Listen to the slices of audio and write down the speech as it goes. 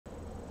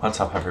What's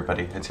up,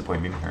 everybody? It's your boy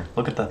Meme here.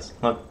 Look at this.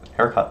 Look,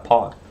 haircut,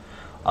 paw.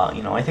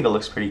 I think it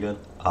looks pretty good.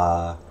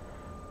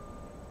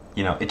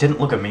 It didn't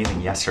look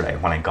amazing yesterday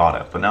when I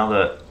got it, but now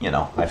that,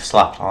 I've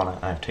slept on it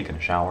and I've taken a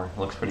shower, it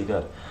looks pretty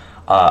good.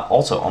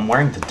 Also, I'm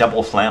wearing the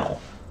double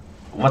flannel.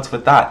 What's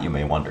with that, you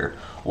may wonder?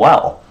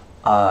 Well,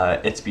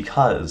 it's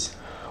because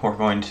I'm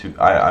going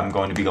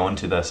to be going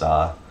to this,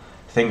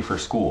 thing for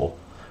school,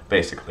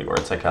 basically, where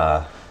it's like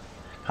kind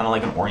of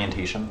like an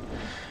orientation,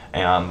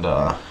 and,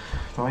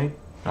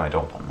 No, I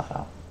don't button that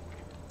out.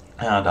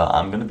 And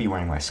I'm going to be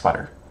wearing my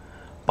sweater.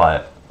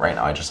 But right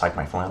now I just like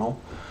my flannel.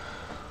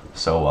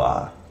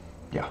 So,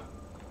 yeah.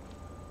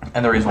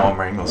 And the reason why I'm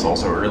wearing this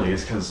also early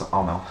is because,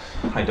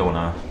 I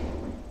don't,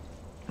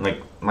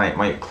 like,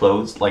 my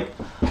clothes, like,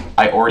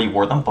 I already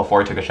wore them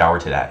before I took a shower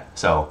today.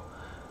 So,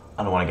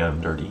 I don't want to get them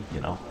dirty,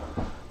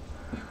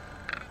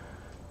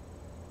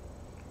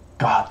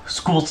 God,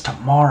 school's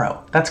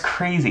tomorrow. That's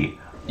crazy.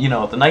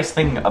 The nice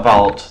thing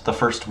about the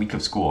first week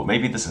of school,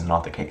 maybe this is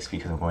not the case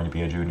because I'm going to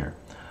be a junior,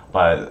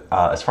 but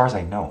as far as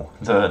I know,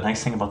 the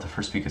nice thing about the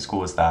first week of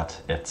school is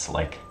that it's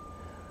like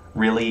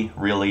really,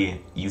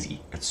 really easy.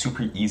 It's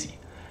super easy.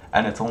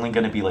 And it's only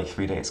going to be like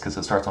 3 days because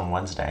it starts on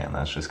Wednesday and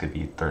that's just going to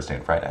be Thursday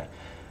and Friday.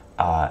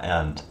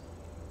 And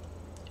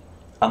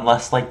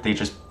unless like they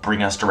just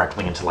bring us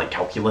directly into like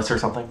calculus or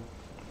something,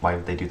 why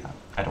would they do that?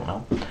 I don't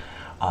know.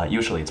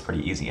 Usually it's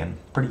pretty easy and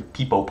pretty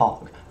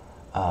peepo-pog.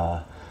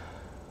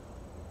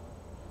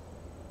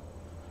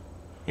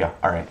 Yeah,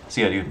 alright.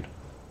 See ya, dude.